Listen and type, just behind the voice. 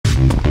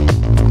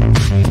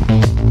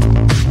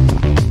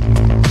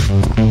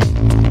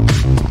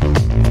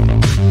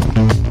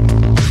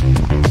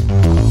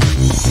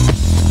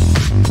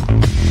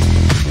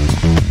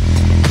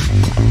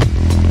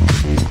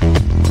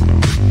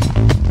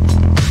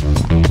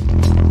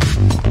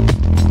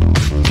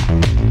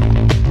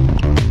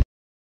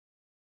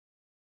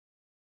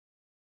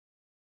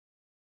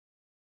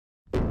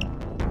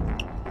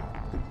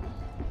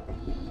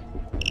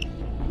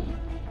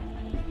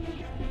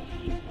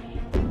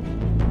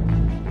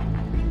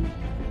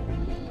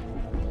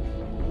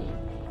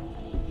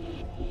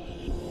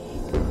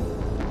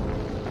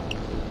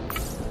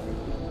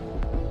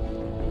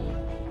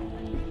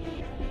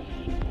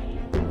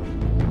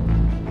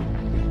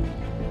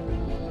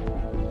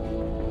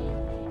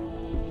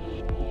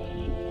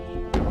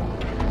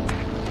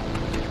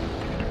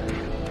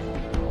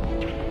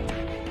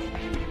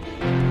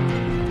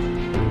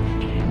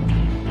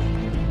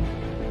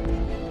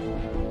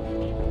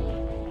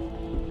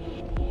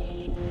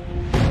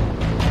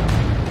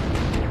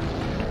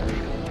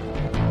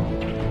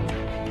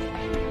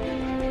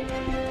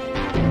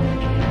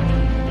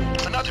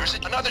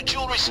Another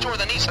jewelry store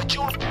that needs a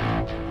jewelry.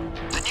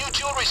 The new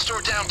jewelry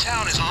store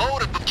downtown is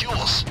loaded with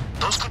jewels.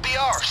 Those could be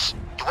ours.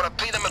 You want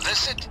to pay them a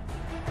visit?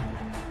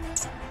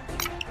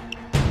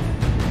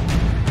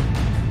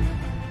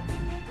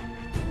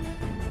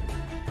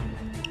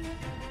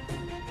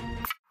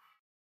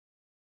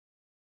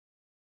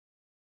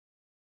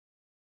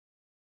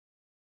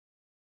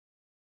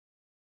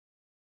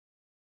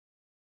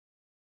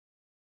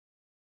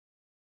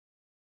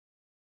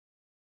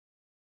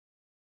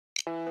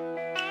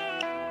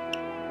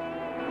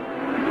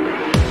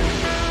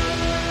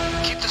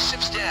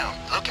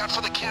 Look out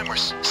for the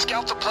cameras,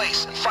 scout the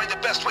place, and find the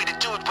best way to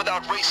do it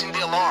without raising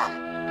the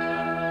alarm.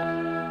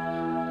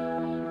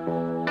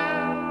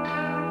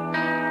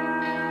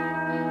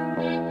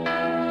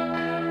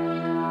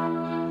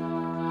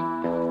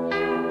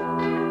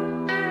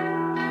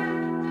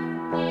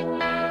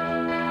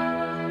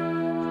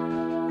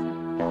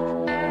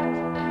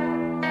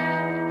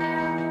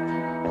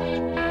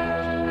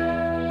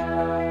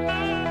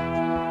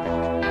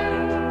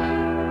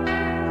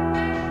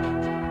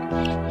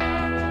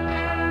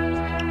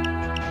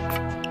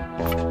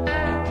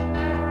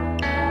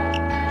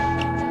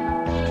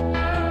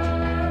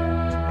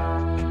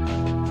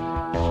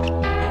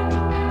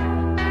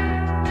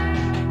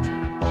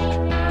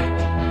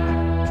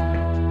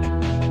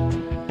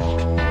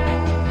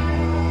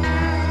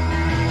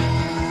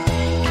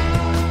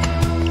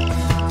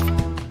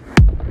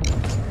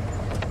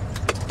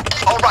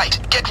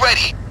 Get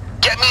ready.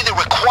 Get me the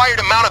required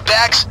amount of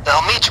bags, and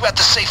I'll meet you at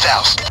the safe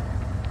house.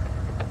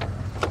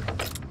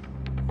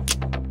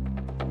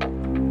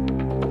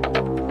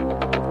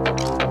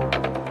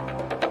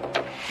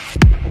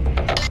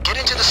 Get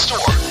into the store.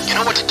 You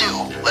know what to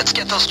do. Let's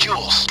get those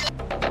jewels.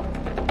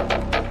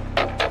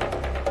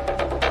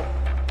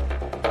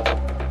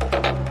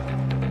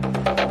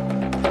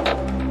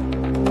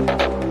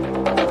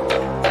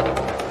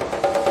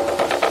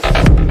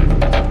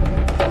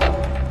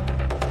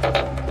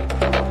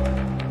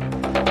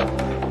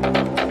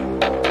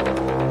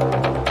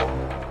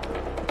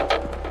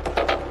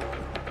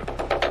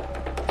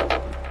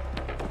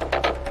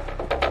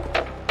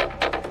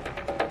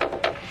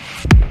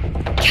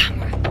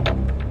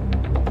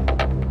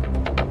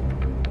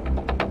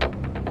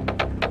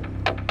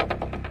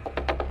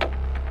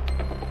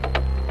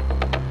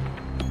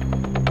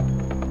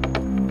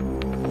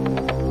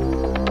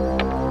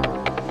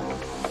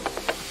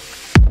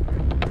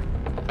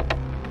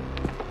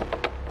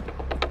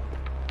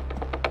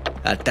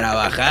 A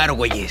trabajar,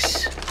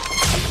 güeyes.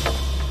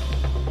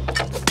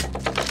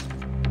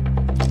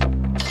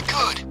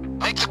 Good.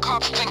 Make the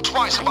cops think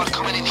twice about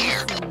coming in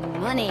here.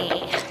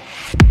 Money.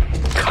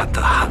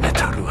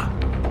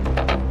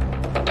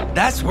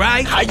 That's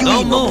right.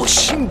 No more.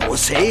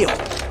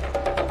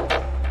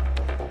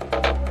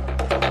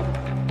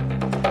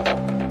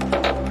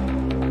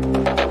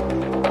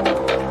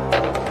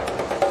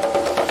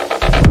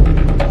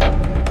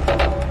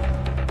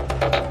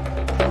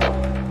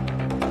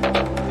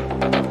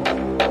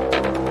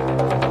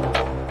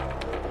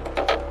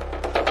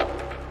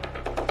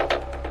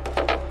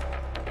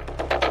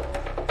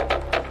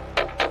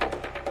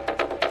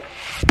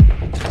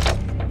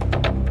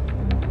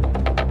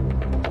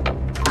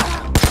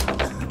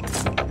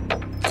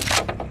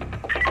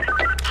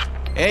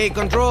 Hey,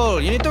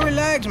 Control, you need to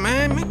relax,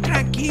 man. Muy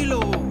tranquilo.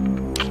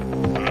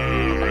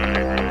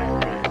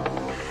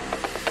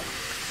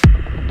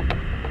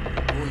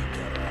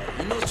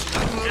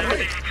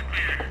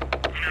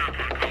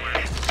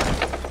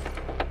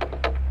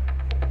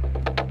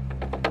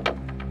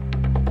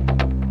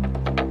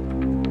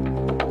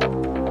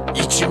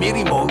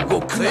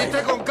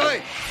 Vete con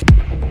Kai.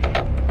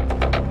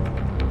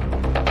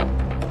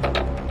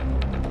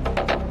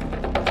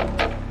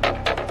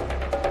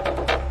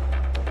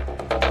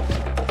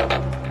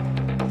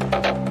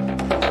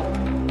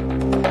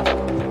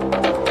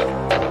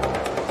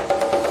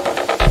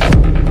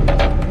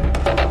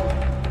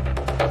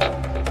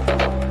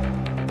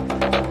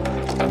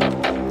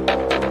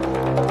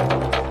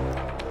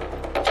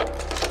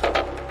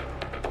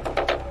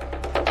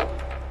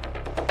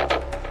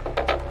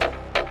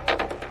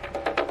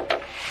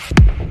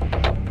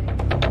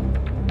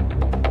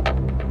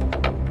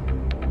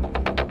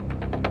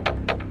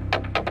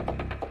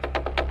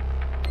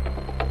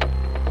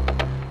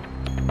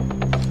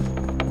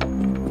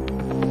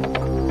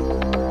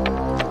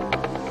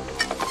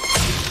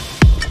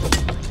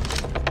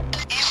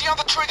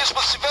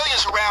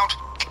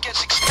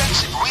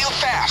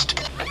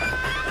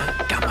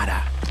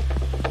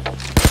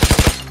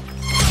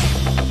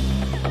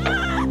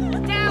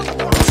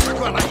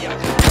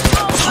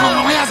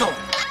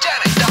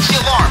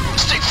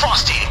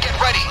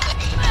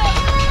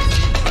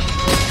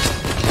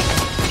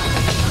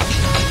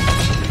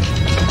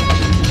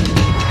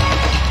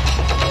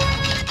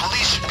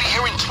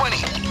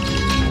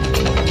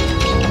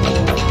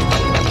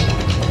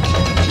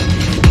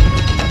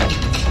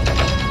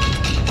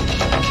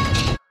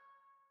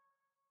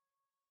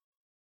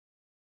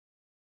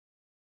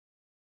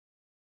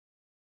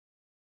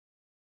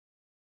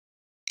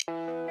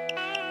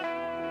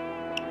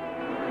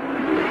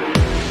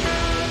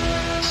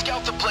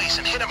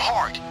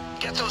 smart.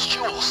 Get those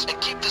jewels and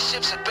keep the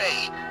civs at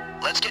bay.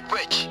 Let's get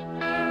rich.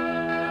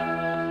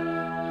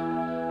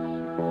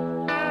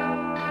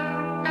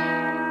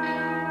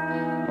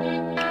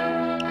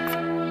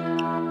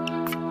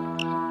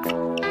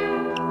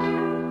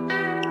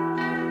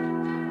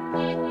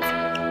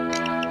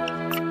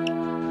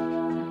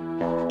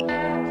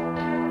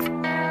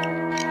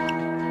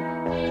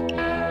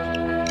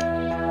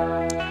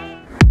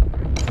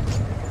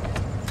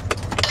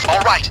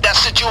 All right,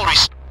 that's the jewelry.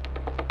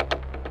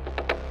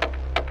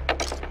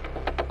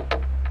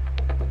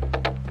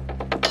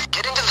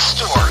 Get into the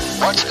store,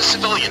 watch the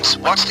civilians,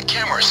 watch the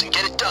cameras, and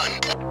get it done.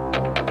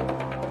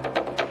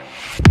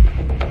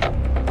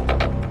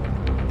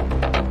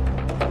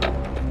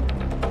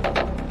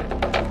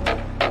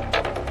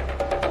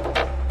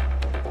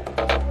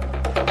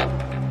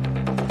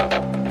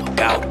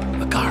 Look out,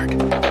 a guard.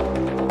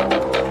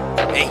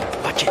 Hey,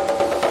 watch it.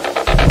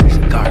 There's a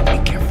guard, be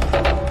careful.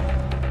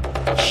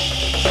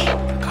 Shh,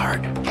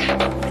 guard,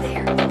 over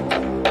there.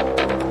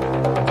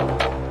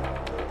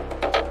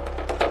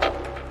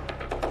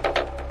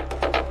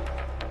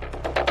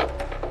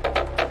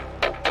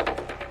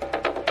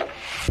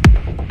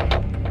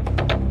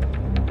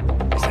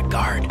 There's a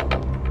guard.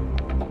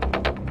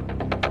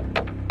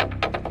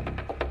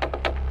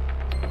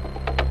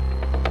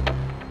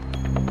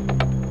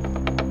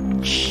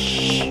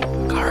 Shh,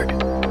 guard.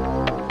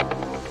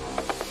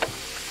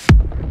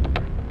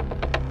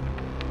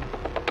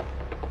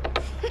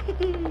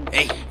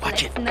 Hey,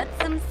 watch it. Let's nut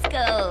some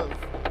skulls.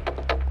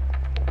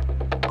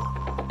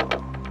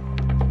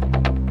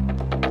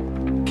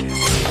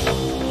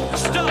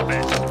 Stop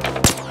it!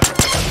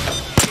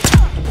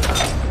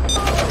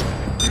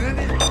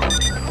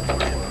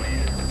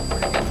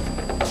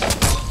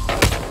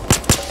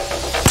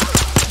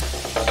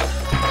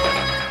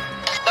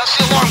 That's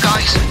the alarm,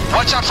 guys.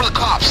 Watch out for the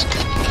cops.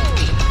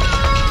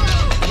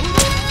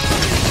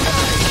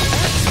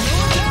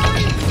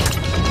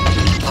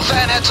 The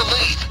van had to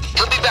leave.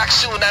 He'll be back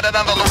soon at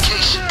another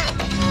location.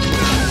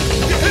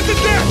 Hit the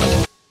deck!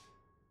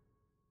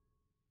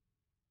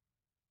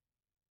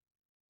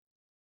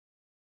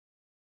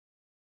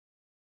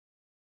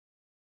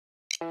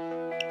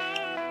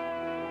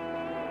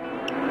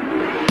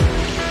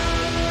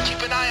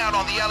 Keep an eye out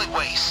on the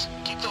alleyways.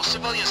 Keep those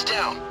civilians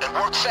down and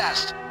work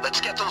fast.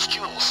 Let's get those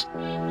jewels.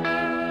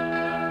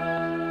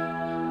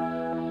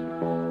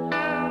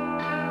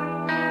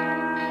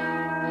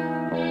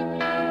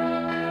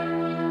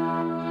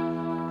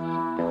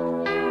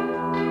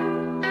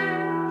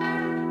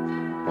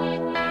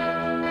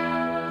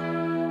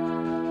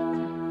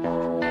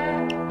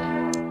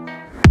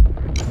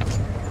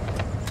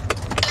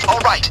 All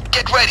right,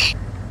 get ready.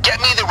 Get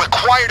me the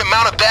required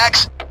amount of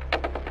bags.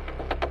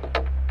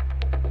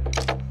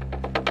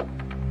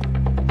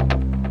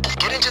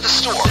 Get into the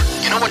store.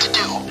 You know what to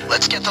do.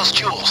 Let's get those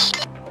jewels.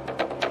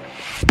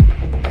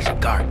 There's a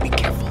guard, be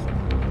careful.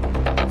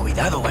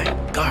 Cuidado,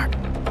 guard.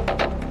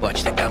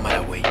 Watch the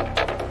cámara, güey.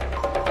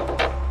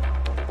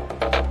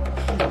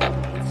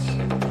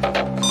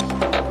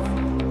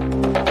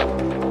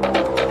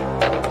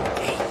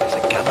 Hey, there's a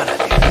cámara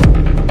there.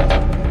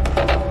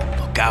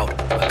 Look out,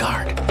 a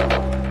guard.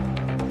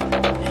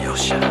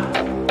 Yosha.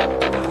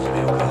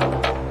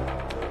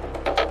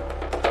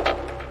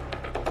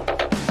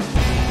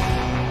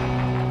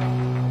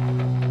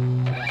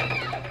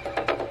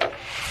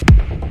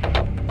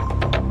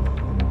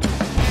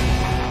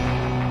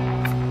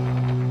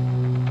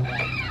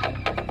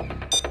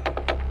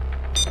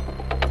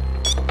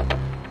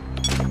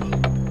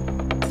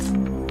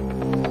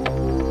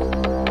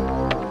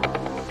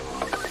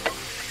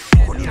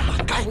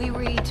 We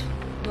read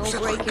no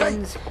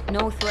break-ins,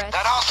 no threats.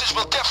 That hostage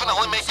will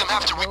definitely make them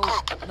have to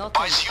regroup.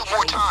 Buys you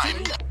more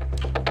time.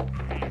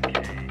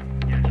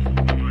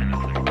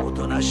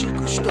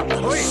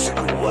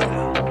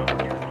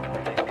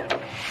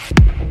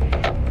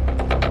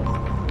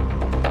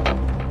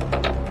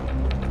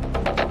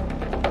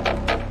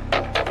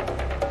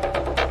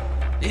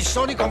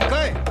 Sony con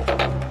qué?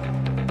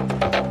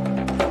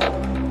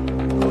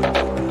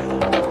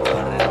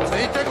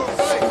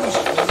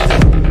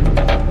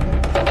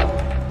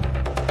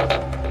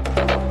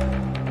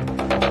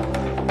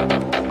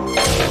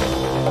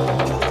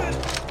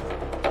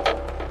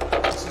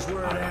 This is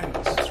where it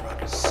ends.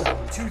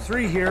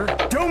 2-3 here.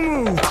 Don't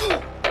move!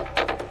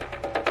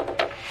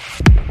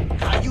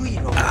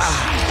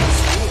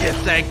 Yeah,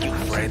 thank you,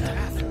 friend.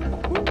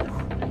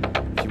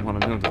 If you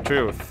want to know the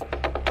truth,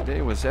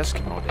 today was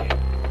Eskimo Day.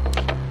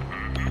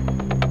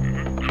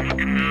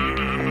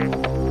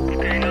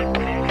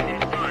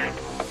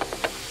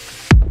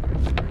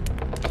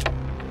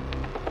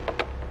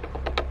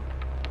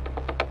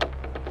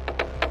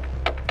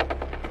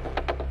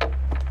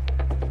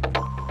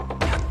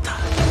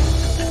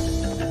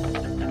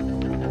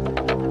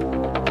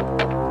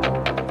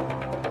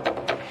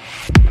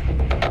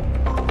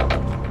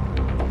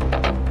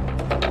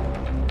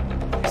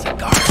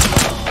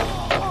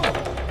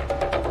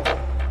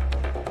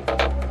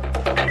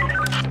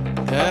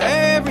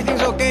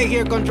 Everything's okay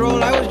here,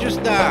 Control. I was just,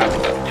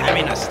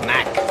 having a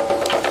snack.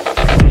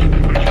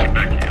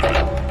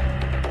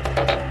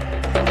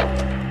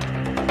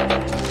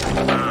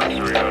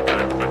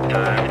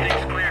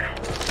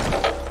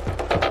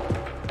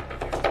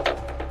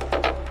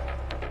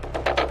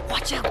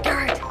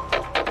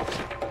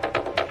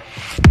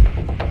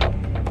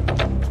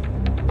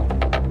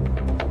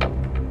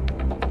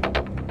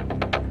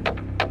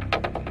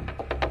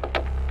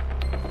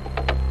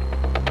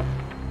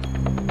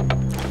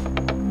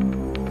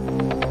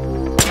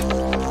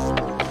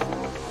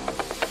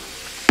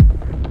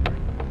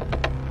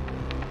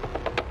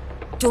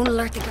 Don't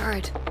alert the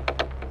guard.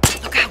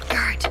 Look out,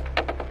 guard.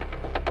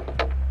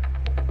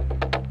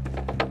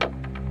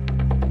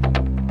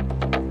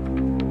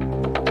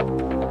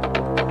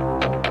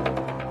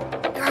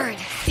 Guard,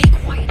 stay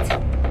quiet.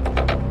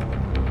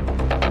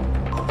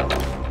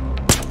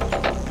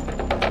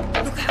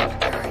 Look out,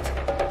 guard.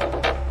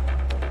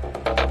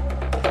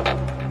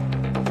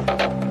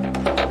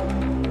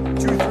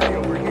 2-3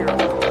 over here.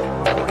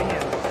 Reporting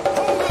in.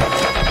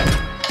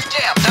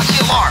 Damn, that's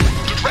the alarm.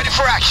 Get ready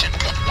for action.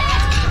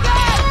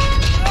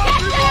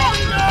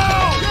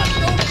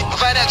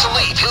 Lieutenant's a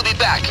lead. He'll be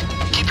back.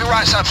 Keep your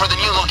eyes out for the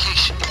new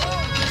location.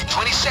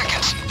 20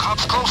 seconds.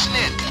 Cops closing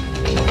in.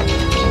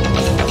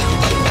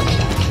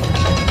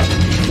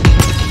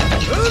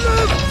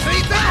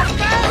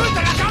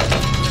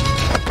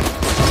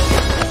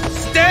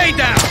 Stay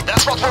down!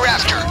 That's what we're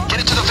after. Get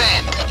into the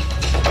van.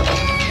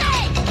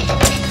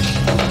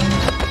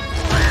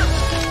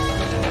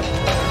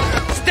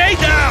 Stay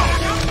down!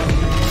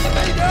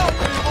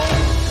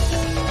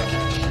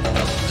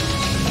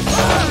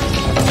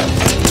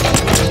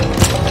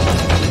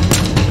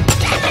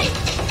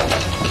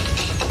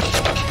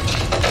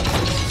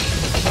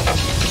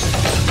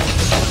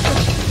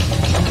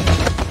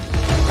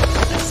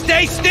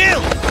 Stay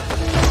still!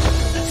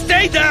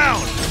 Stay down!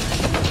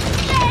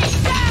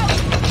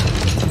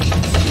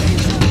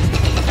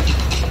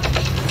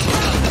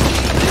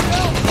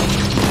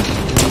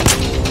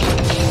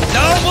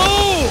 No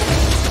move!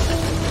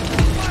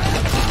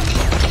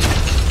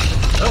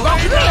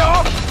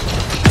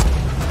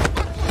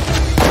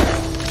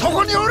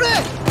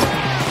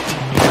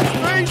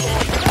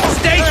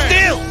 Stay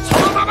still!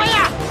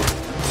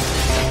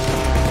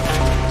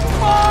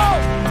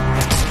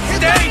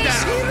 Stay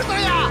down!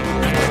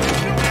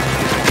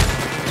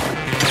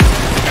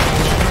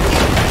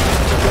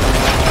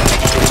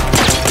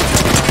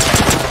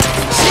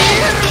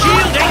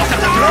 Shield ain't the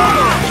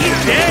problem.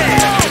 He's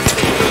dead.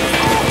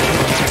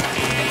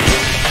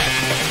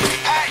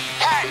 Hey!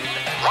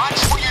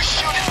 Watch where you're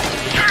shooting.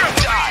 You're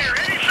gonna die.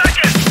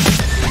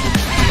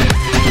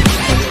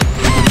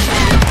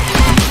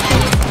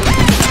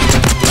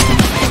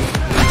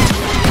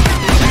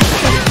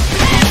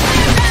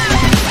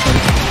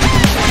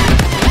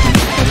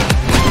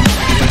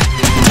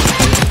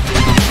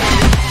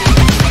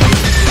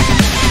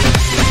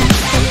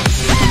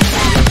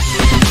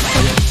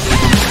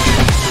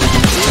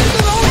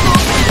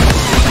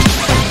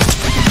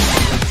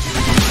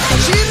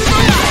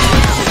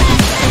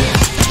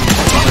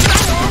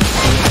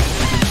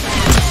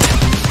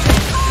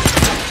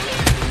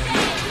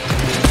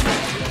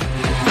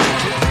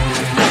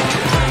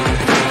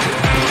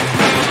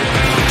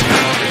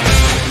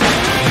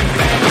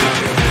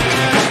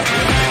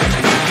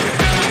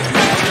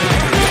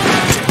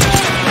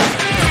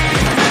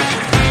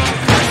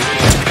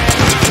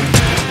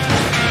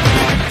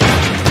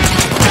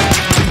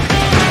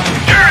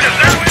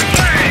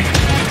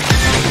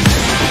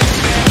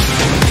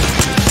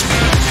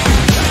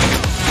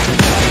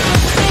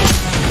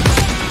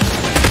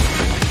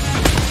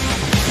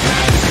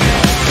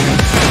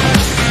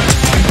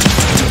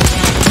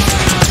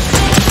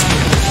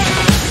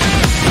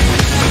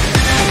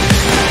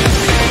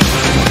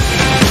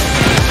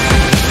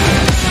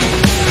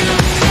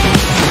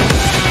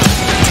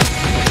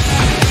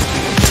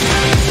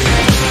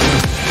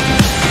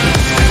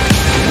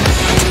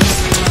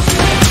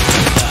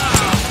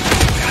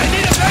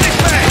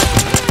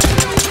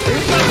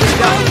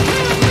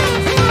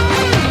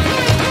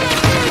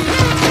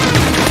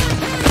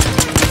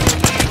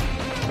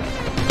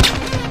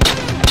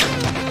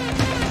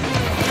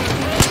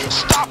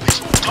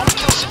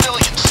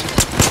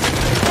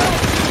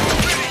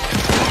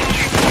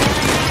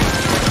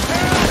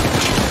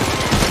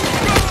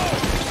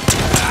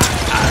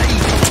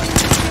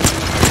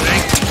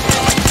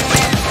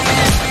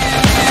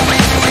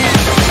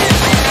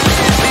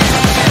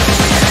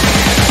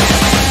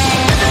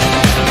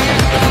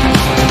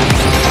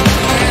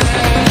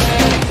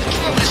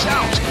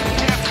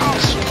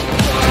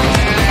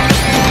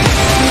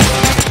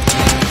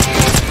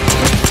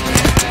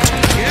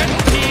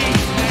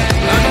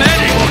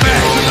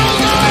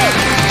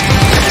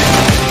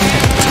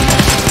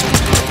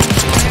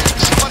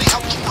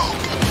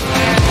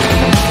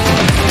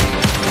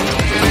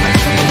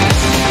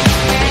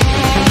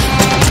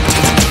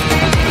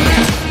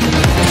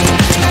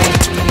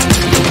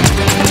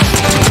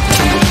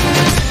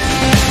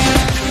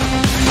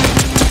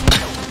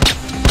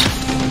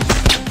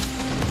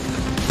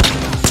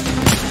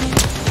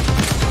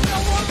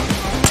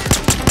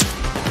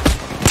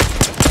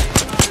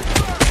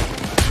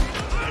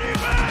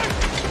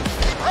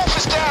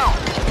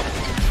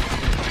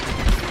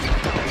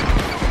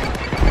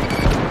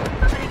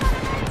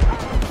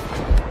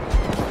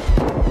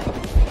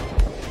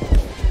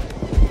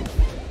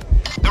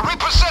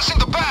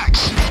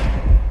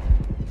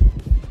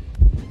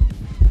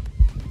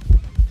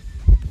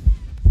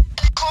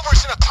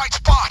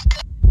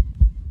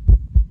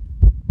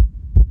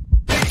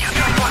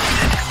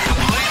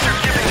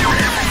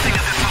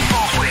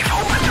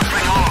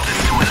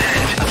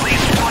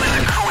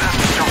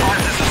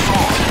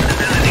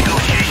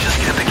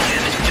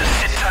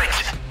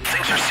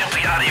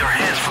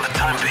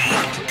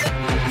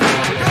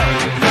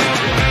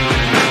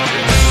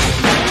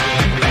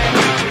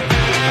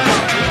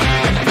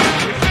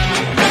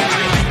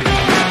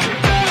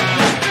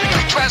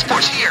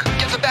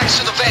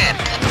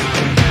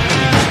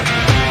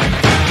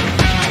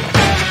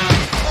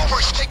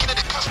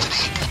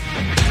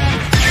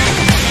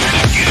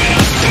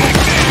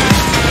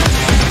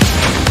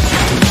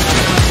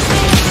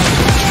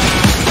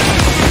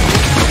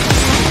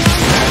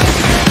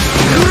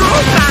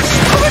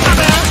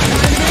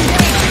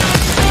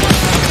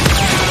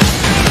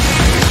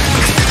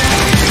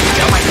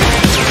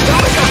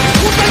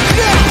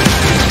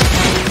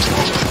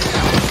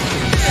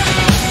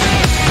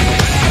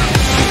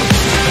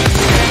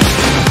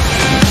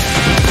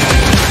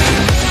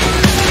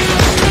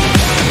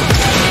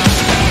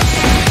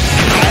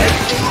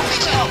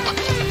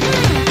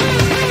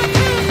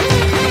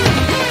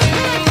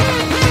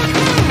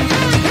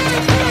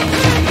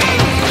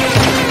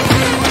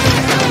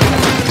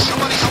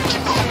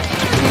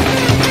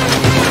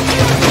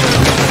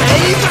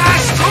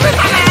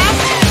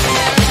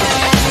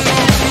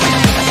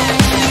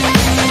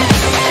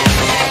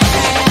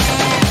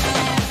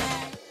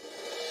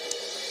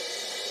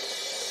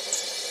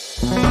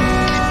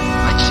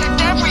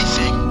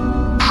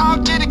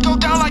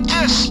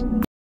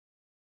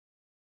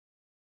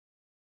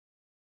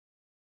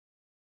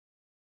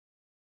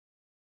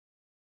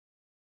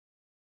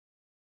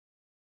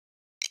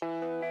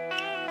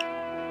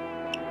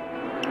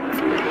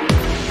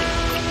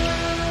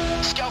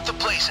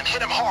 enemies and hit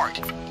them hard.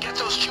 Get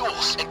those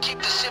jewels and keep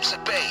the zips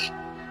at bay.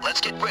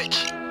 Let's get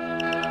rich.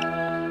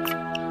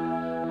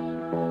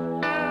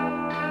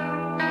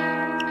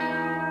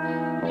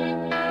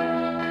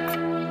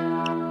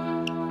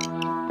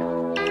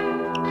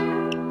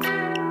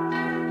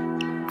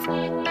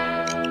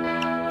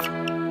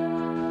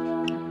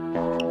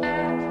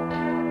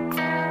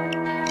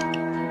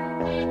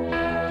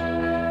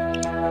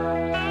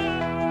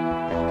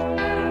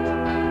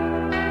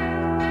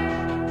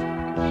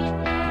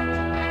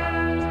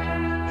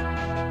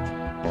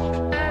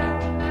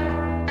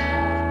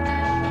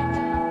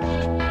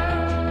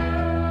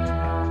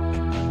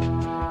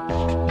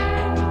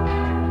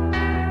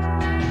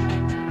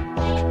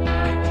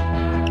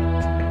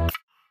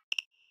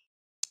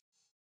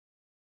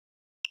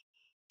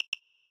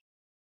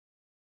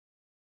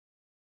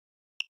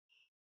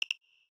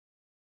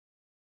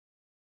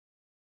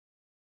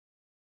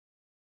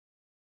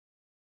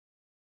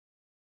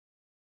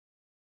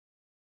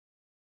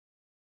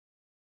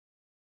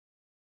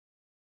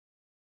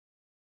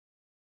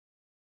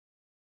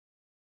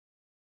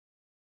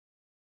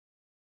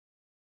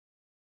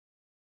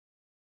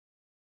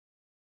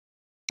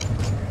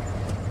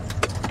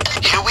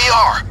 Here we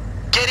are.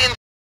 Get in.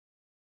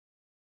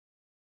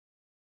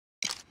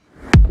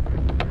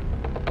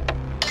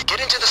 Get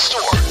into the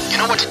store. You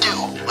know what to do.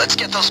 Let's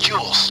get those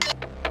jewels.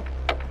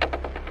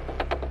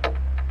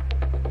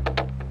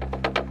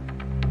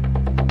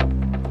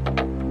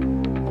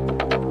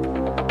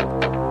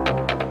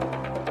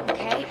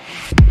 Okay,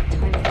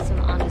 time for some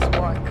honest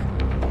work.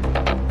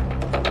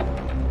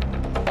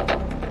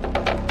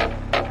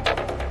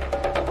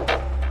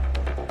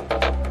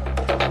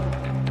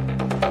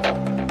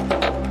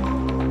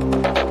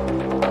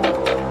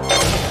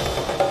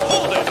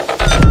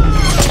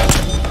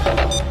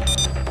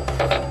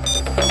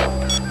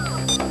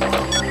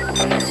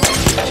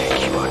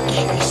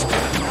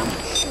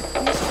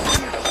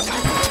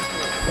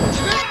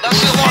 That's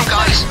the alarm,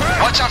 guys.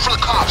 Watch out for the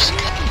cops.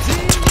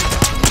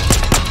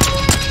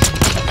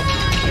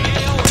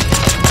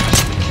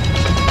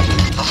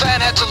 The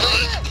van had to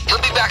leave.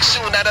 He'll be back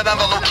soon at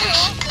another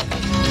location.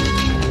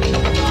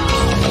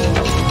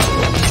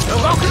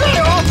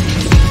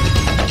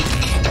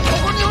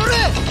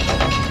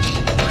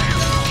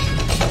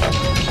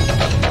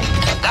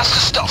 That's the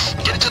stuff.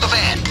 Get into the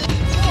van.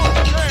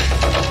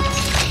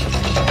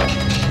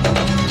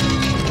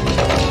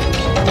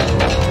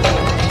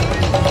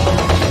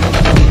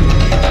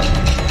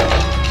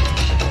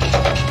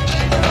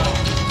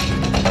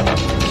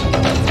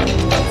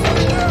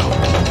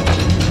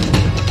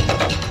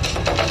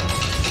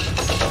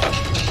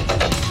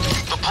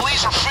 The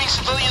police are freeing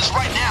civilians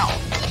right now.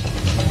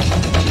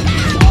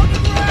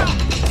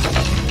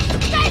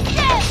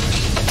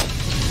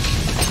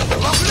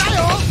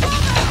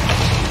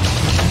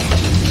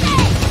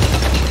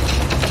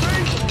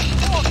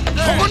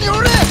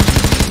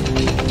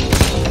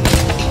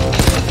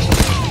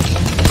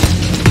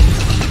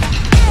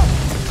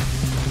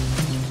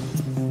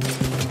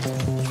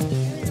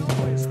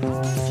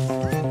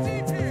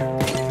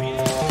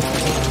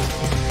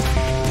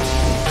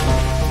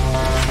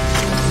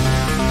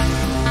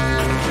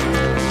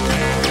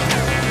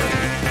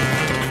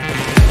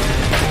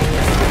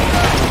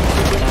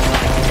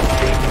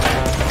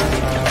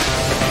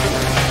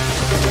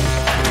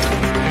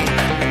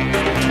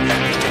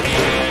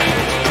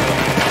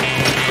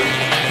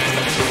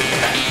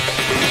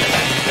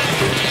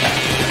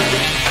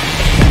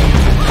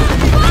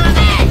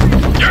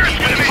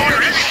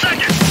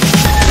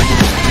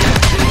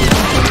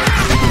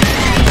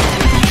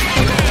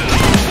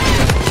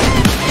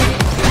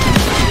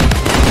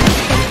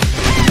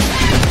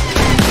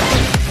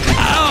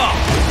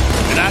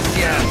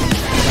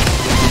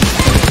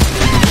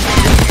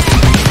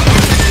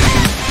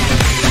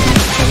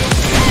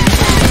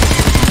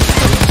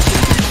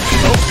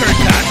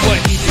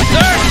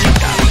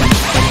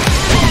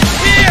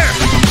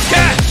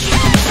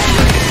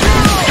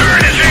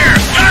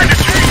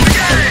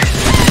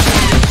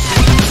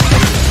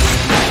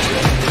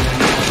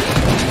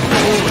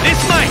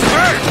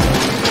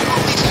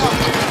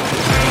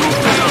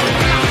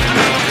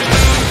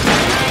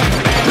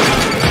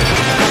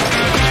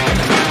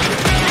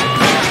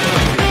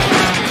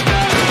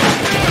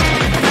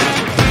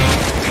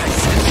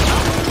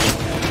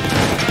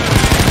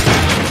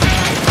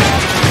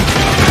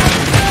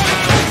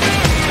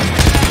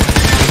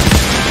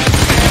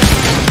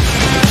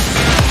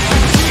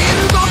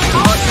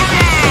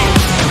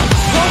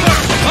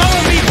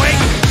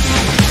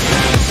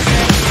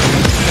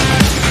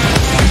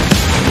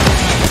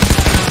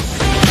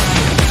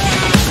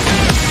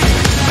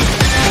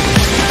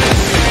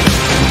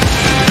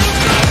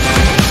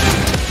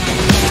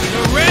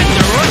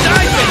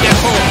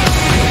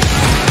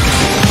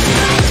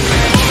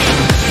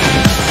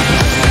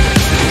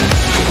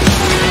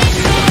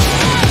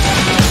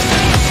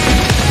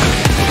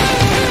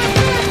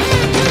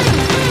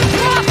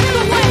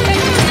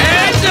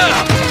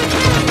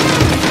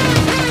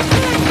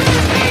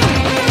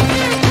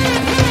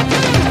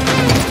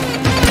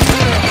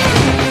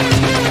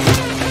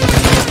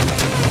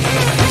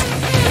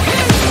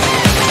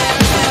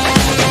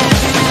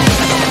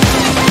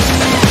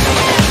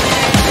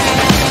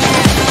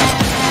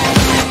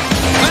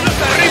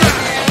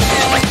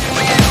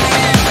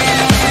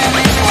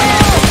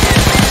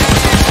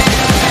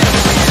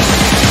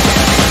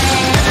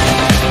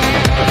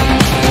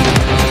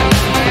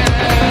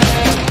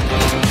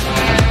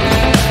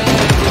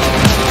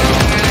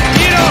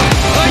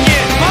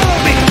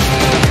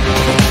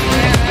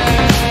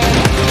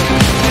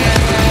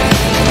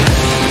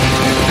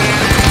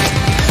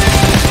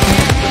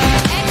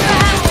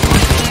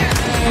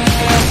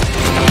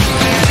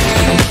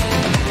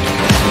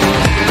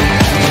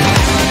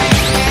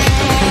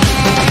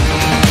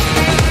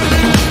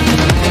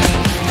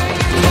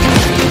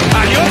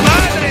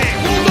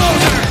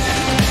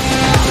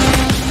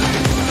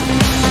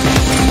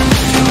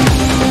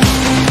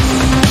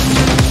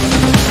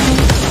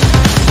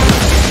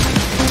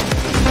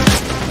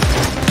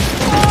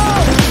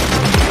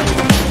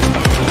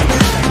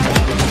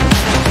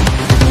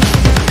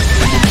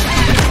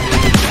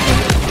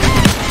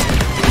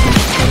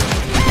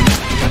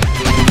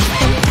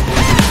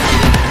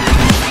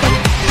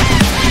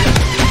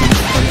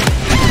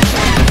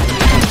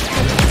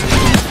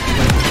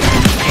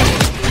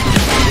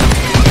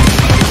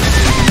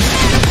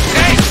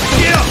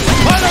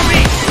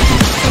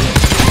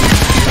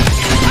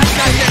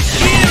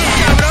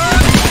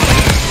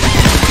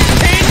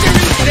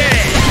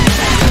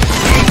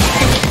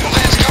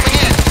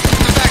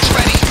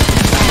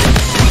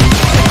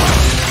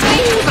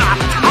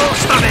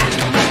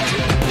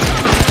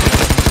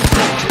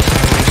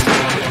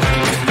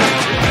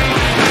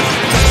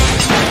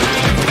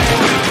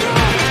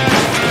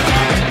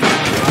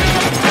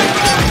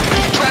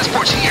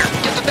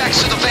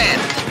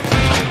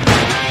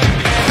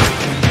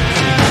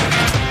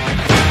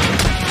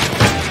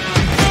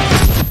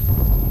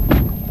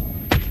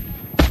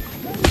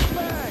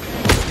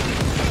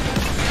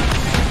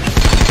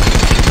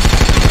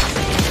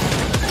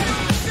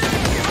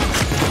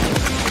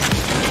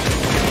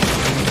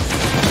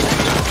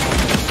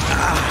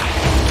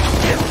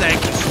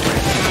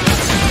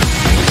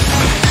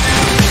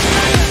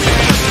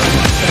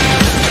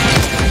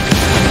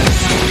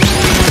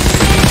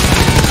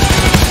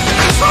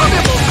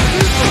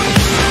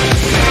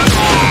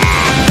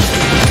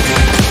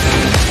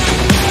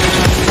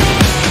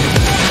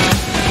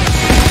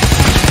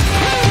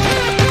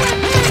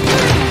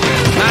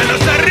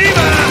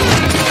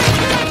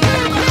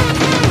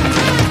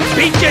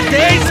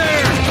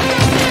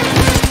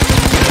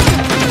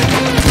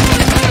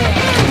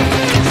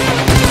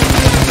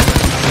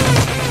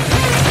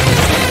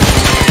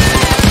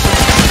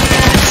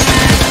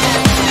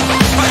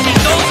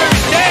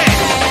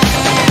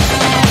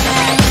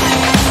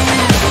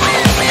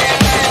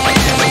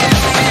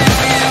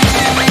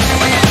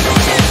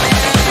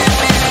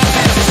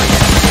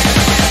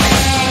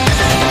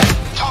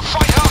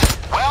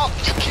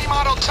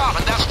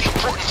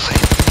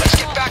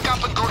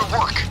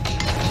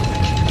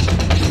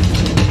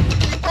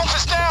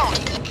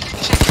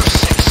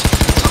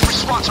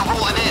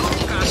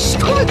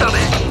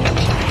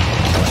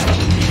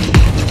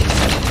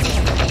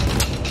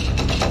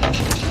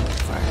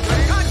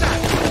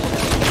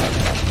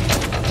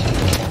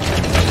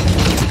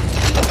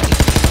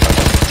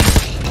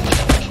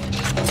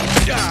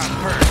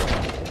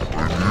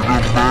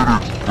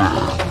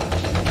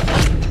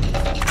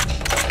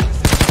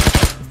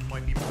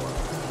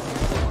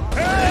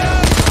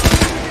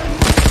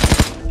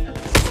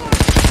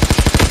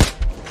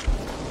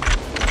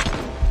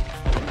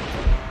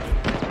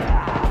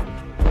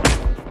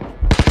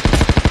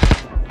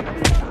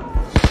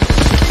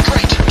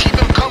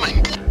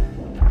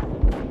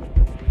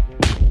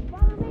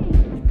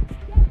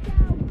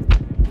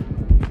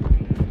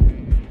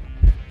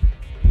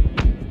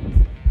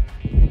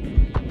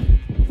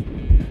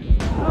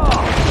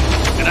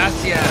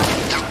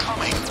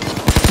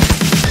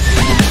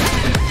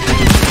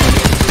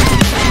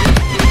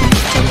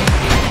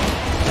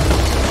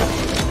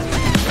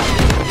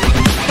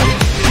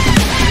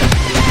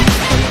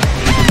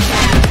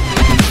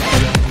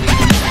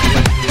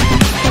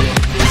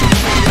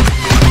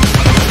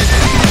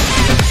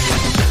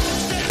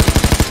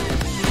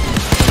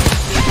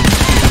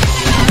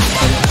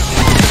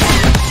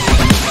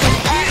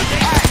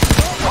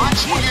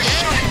 Watch where you're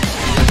shooting.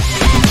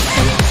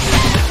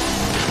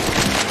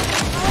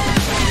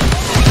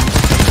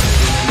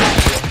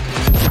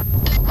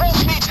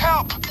 Wolf needs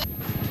help.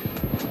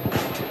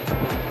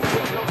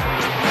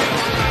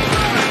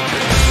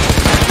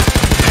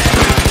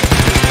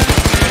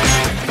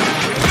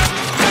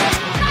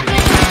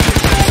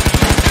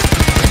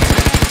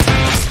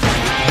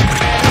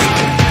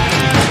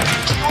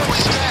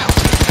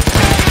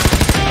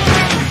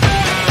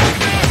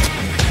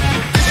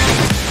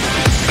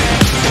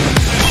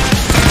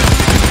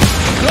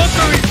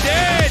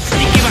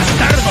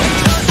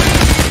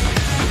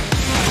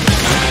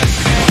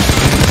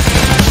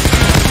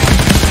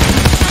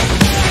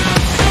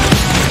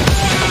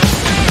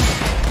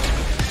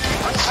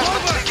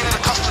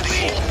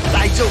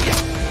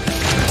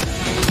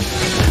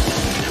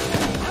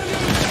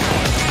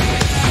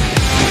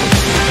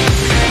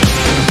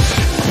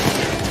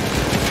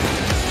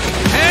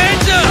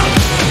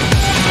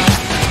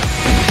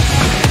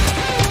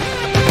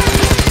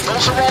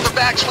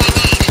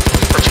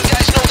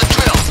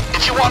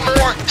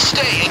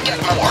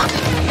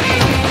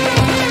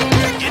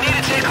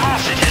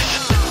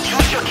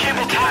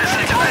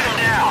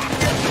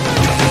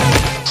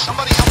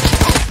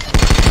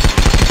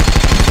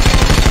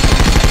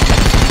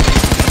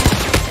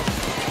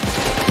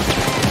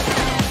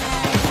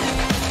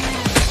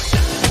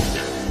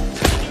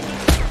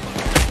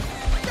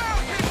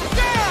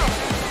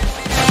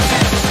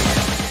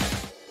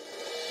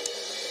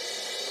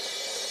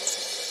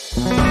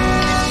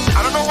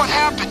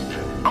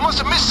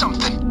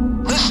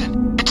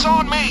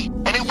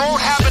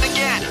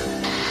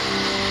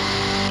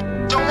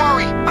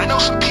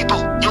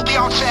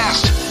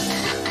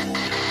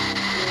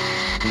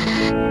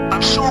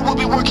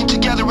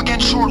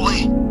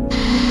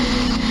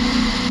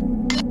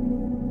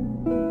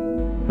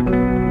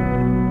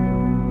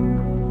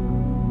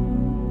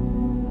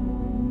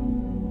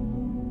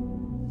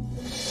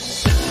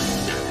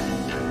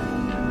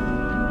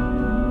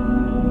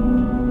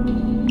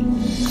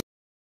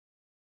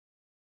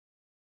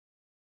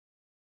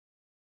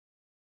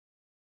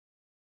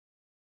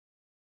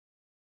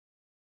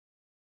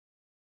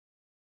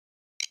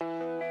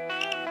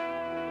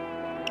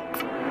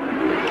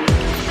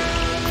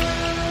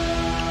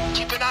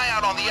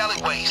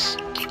 Alleyways.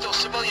 Keep those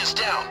civilians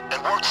down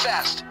and work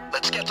fast.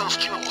 Let's get those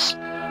jewels.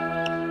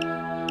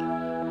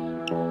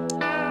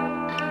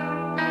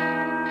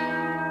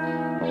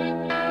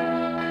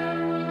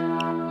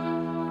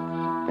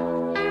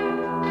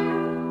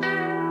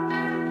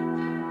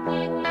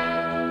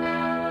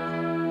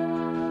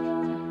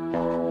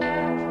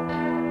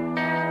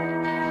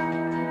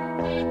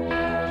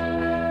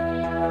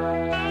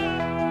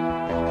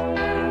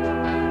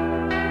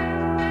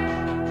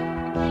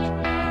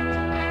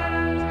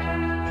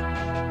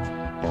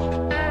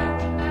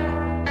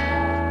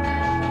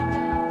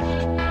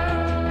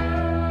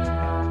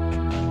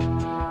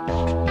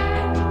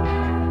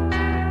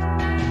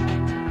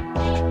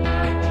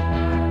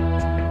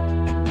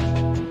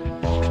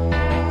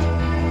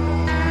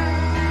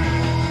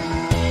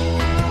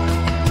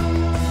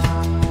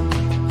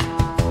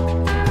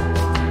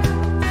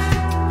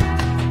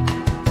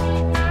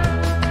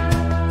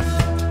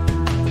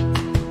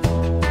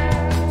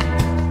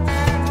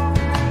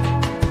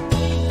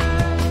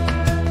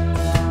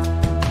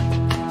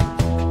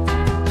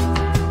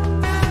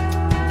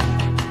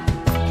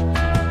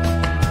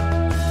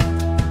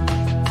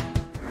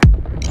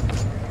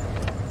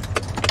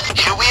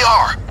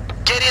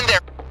 Get in there.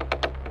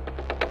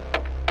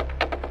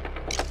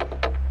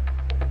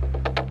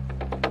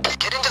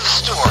 Get into the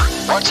store.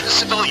 Watch the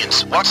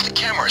civilians. Watch the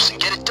cameras and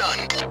get it done.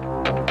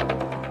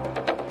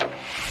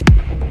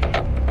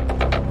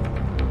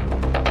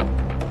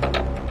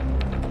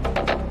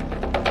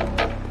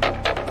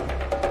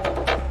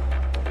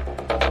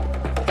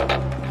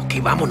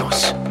 Ok,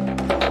 vámonos.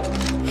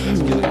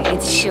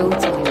 It's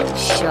showtime,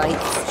 shite.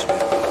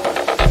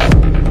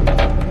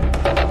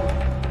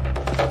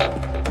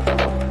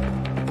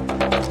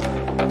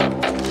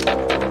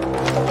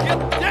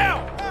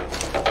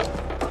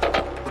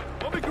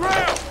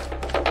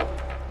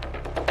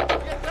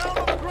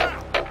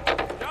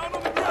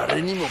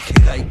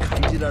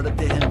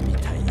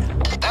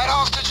 That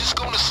hostage is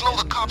going to slow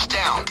the cops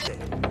down.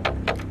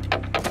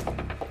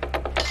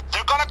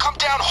 They're gonna come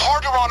down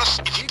harder on us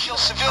if you kill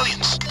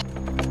civilians.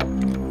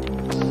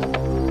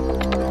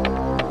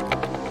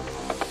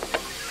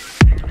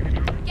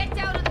 Get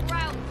down on the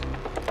ground.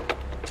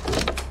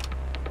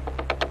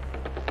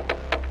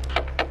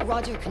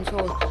 Roger,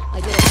 Control.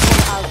 I did a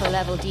full Alpha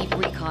level deep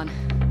recon.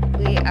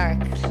 We are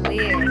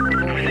clear.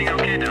 Everything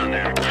okay down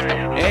there?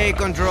 Hey,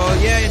 Control.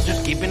 Yeah,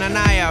 just keeping an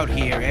eye out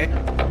here, eh?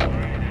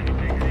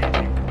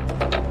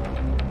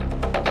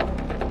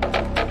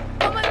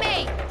 Come with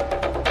me.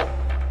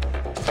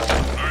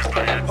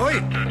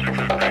 Oi!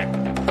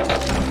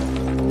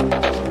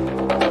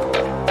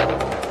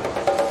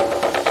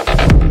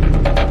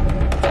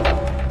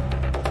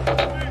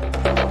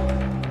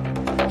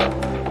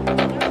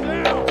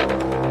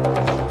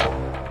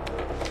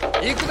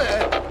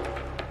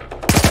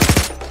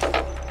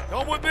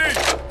 Come with me!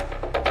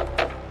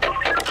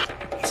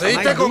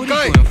 My duty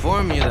to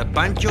inform you that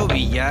Pancho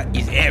Villa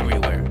is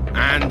everywhere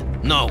and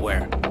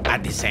nowhere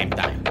at the same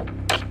time.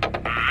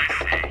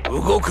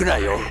 動くな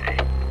よ。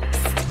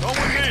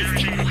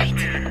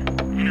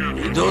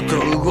二度と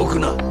動く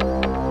な。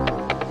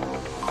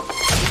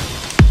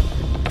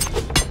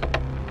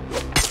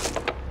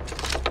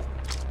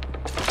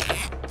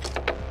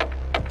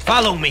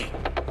Follow me.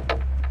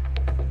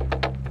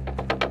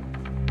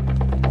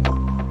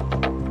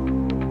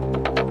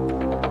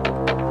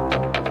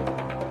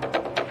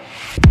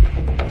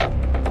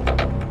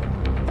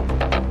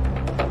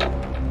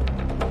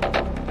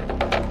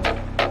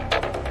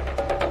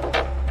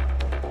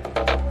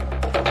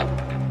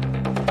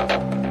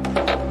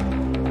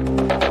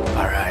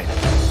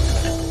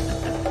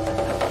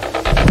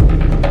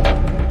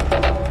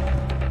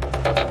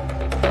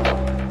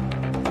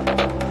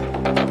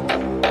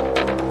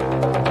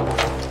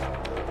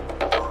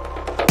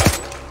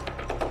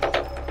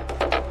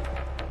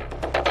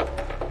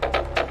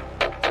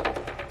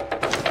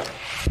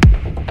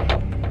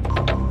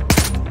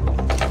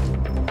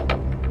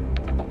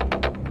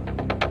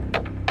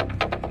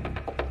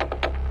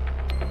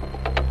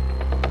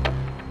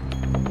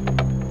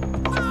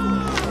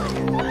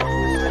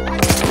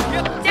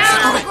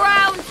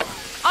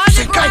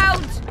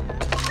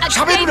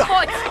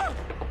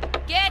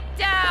 Get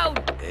down!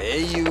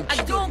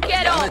 And don't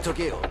get up!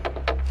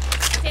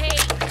 Stay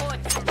put!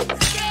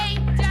 Stay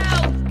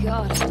down!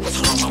 God,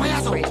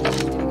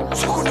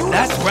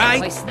 That's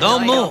right.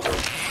 Don't move.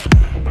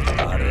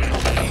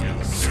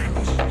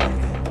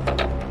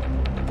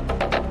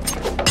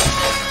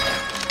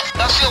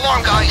 That's the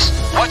alarm, guys.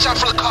 Watch out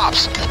for the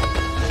cops.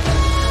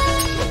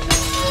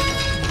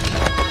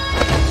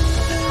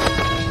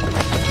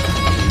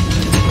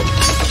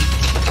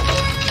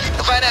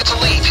 If I had to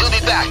leave, he'll be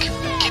back.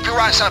 Keep your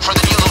eyes out for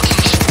the new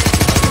location.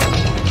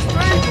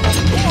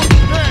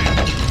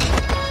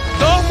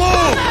 Don't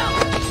move.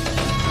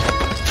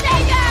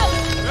 Stay down!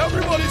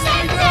 Everybody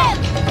Stay down!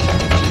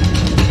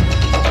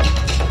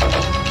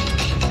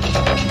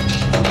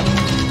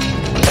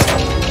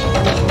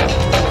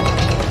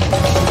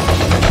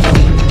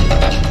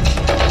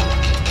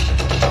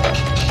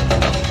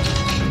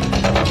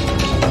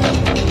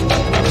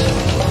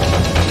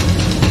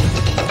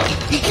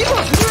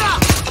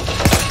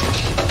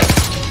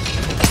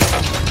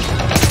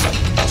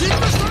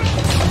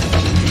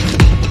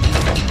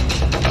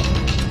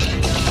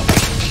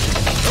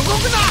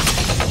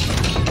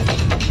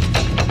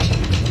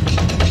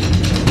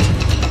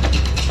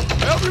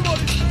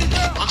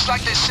 Looks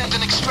like they sent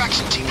an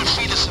extraction team to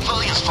free the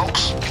civilians,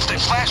 folks. If they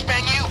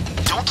flashbang you,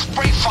 don't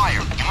spray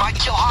fire. You might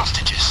kill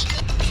hostages.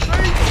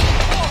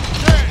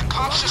 The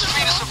cops just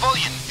freed a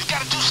civilian. You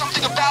gotta do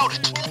something about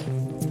it.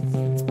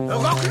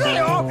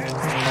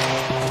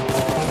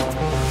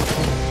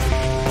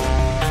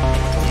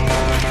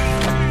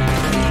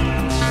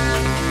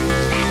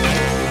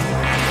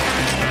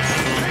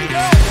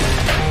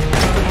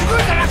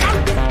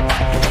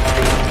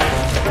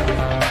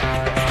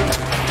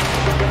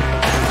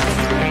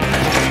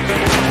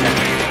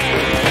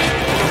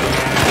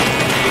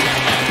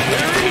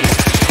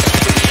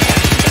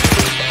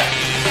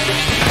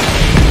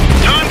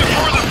 Time to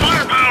pour the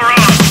firepower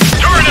on.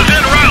 Turret is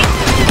en route.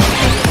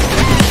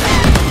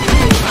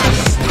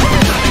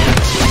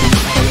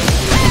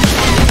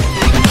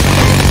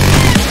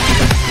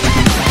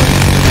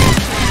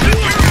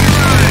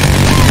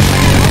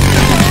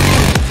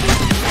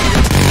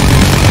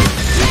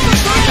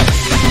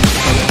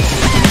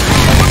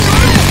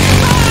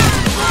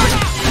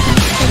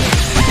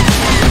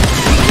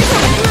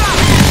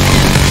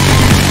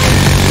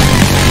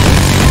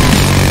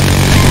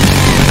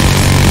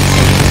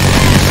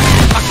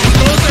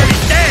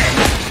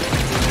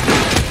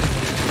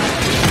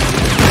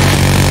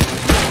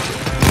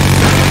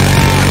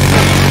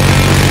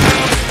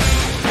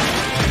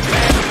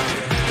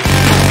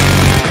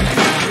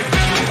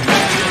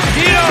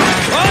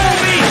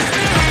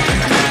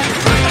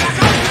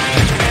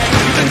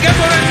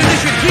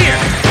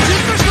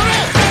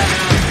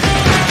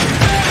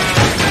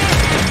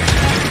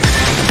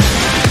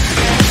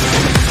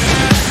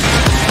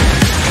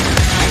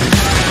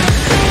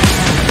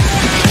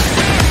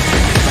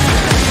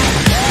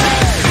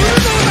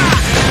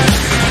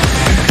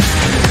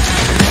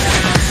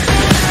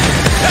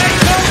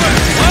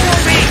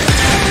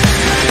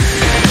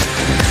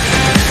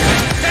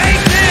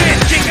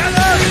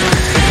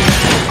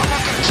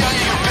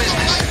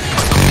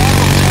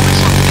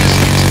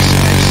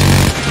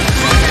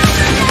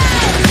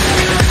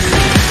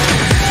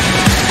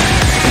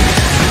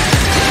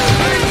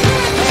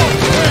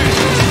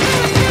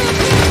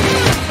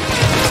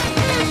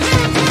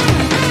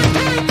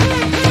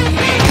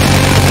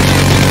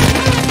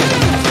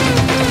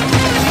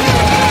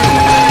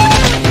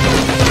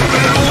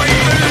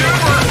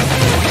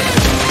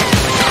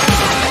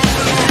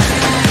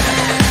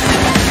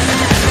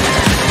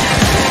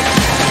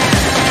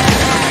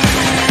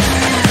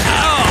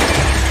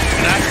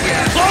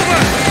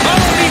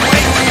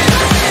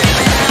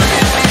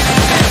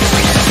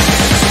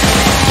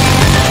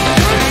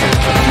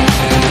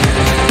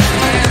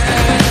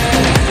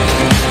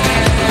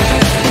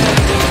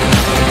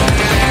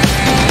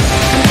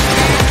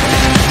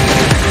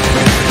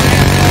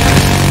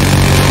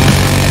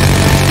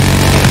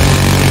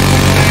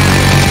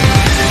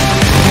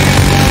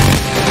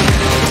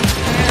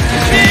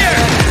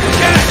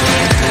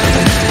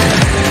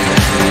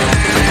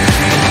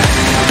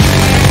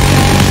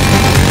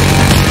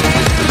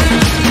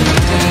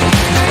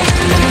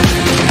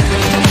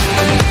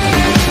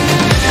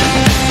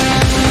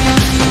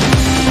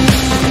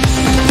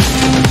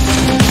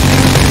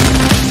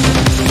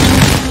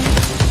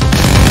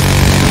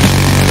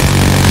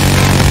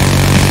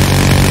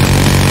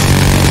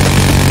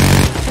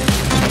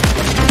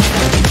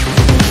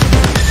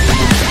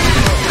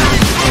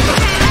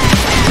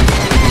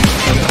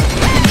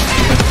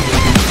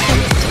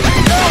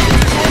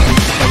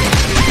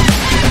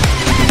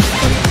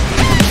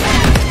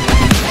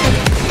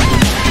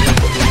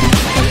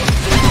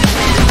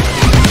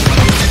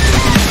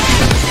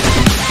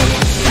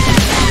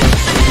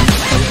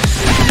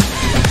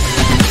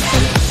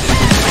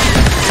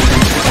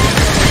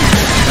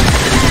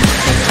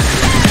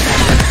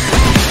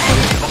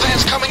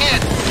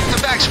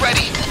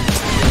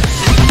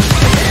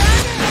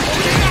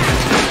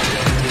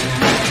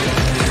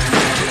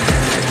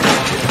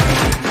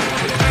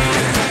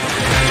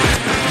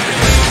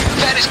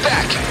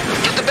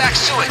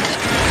 next to it.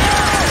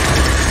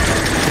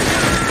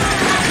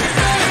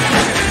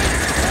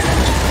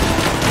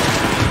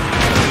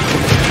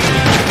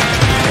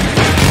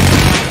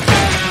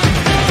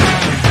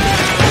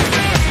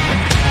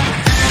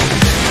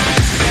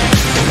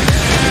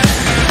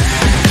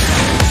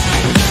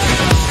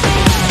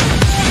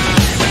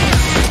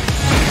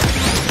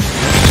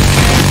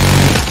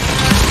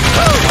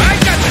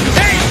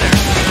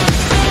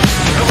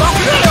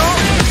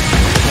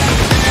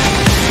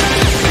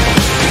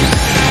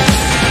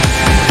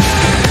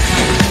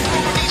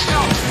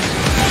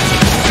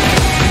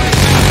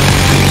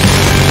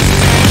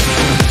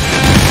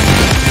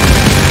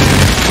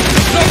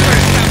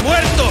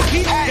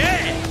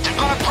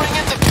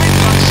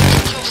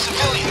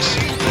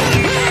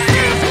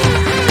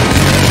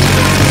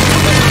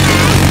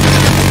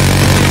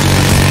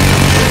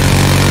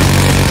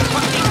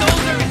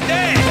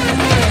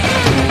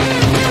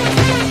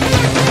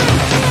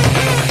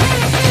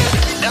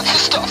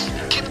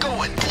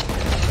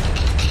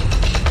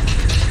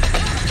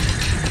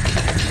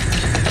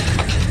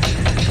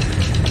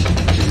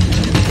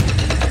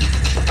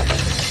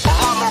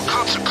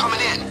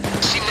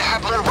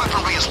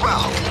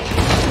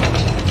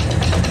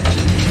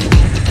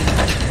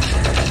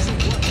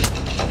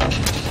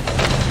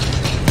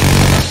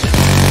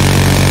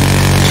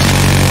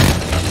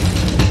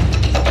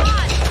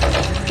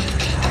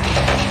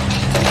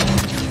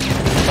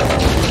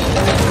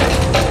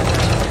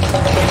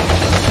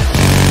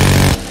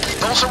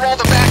 Those are all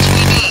the backs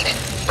we need.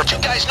 But you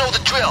guys know the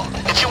drill.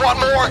 If you want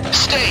more,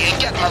 stay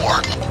and get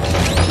more.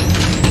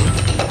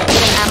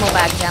 Get an ammo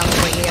bag down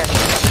over here.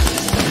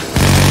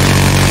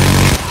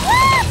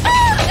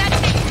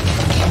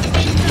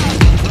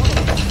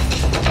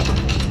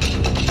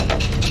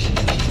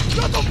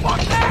 Shut the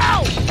fuck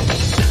now!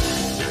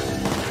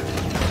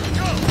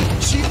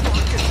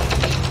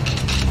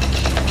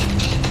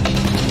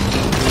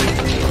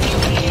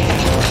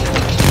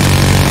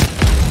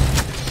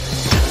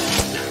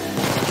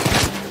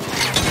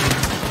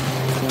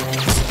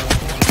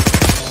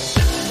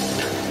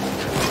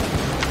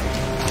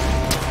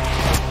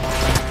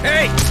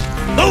 Hey!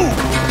 Move!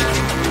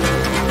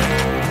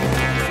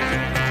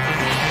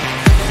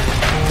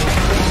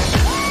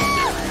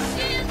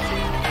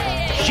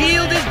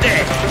 Shield is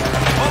dead.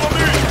 Follow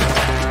me!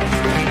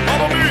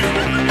 Follow me!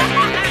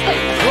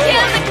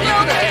 Kill the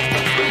cloaker!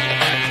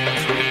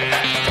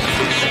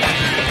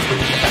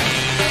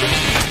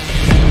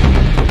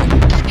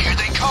 Here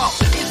they come.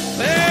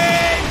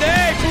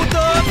 Payday,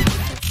 puto!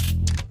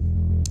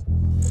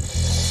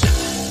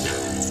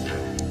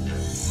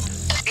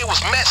 It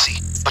was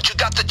messy, but you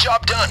got the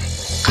job done.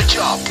 Good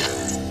job.